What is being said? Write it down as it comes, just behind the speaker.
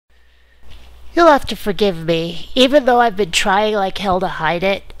You'll have to forgive me. Even though I've been trying like hell to hide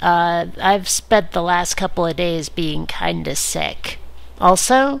it, I've spent the last couple of days being kinda sick.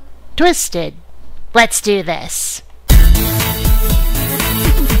 Also, twisted. Let's do this.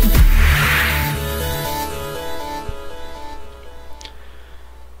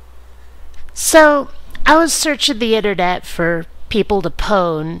 So, I was searching the internet for people to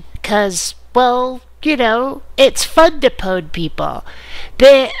pwn, because, well, you know, it's fun to pwn people.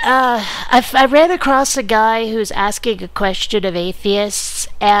 I ran across a guy who's asking a question of atheists,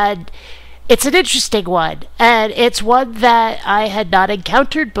 and it's an interesting one, and it's one that I had not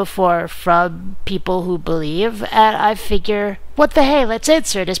encountered before from people who believe, and I figure, what the hey, let's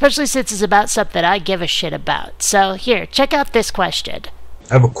answer it, especially since it's about something I give a shit about. So here, check out this question.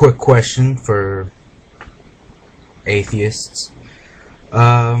 I have a quick question for atheists.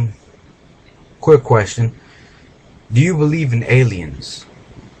 Quick question. Do you believe in aliens?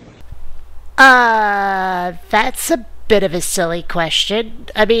 That's a bit of a silly question.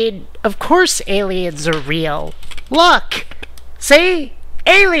 I mean, of course aliens are real. Look! See?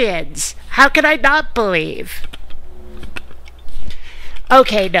 Aliens! How can I not believe?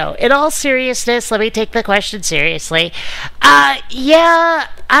 Okay, no. In all seriousness, let me take the question seriously. Yeah,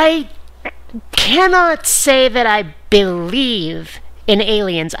 I cannot say that I believe in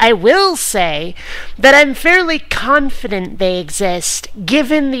aliens. I will say that I'm fairly confident they exist,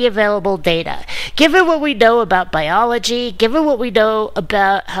 given the available data. Given what we know about biology, given what we know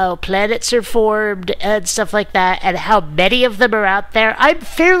about how planets are formed and stuff like that, and how many of them are out there, I'm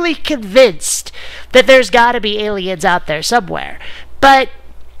fairly convinced that there's gotta be aliens out there somewhere. But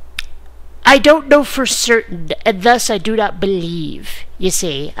I don't know for certain, and thus I do not believe. You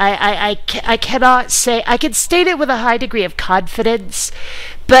see, I cannot say, I can state it with a high degree of confidence,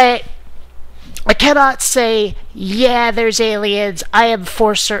 but I cannot say, yeah, there's aliens. I am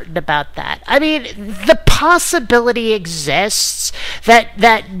for certain about that. I mean, the possibility exists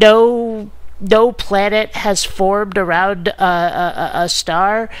that no planet has formed around a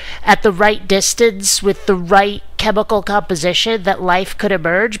star at the right distance with the right chemical composition that life could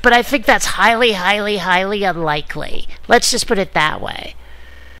emerge, but I think that's highly, highly, highly unlikely. Let's just put it that way.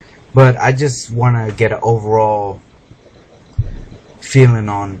 But I just want to get an overall feeling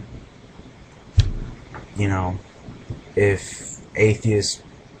on, you know, if atheists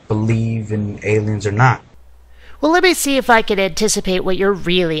believe in aliens or not. Well, let me see if I can anticipate what you're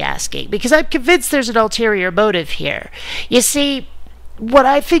really asking, because I'm convinced there's an ulterior motive here. You see, what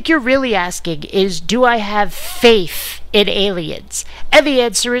I think you're really asking is, do I have faith in aliens? And the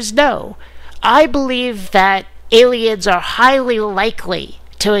answer is no. I believe that aliens are highly likely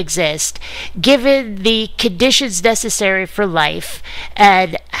to exist, given the conditions necessary for life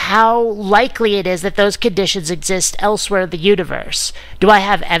and how likely it is that those conditions exist elsewhere in the universe. Do I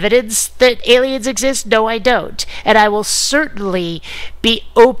have evidence that aliens exist? No, I don't. And I will certainly be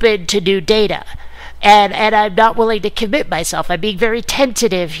open to new data. And I'm not willing to commit myself. I'm being very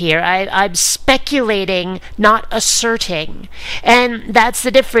tentative here. I'm speculating, not asserting. And that's the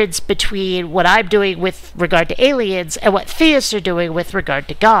difference between what I'm doing with regard to aliens and what theists are doing with regard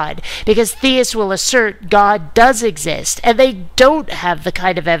to God. Because theists will assert God does exist, and they don't have the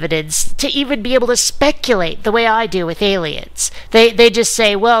kind of evidence to even be able to speculate the way I do with aliens. They just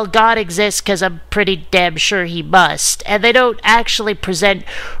say, well, God exists because I'm pretty damn sure he must. And they don't actually present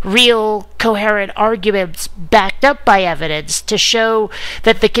real, coherent arguments backed up by evidence to show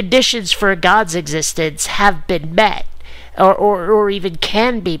that the conditions for God's existence have been met, or even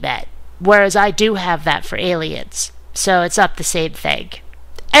can be met, whereas I do have that for aliens. So it's not the same thing.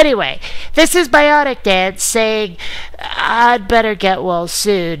 Anyway, this is BionicDance saying I'd better get well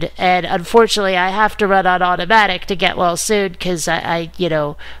soon, and unfortunately I have to run on automatic to get well soon, because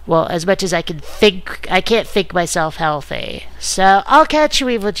well, as much as I can think, I can't think myself healthy. So I'll catch you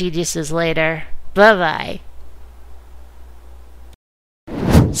evil geniuses later. Bye-bye.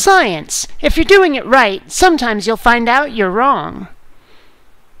 Science. If you're doing it right, sometimes you'll find out you're wrong.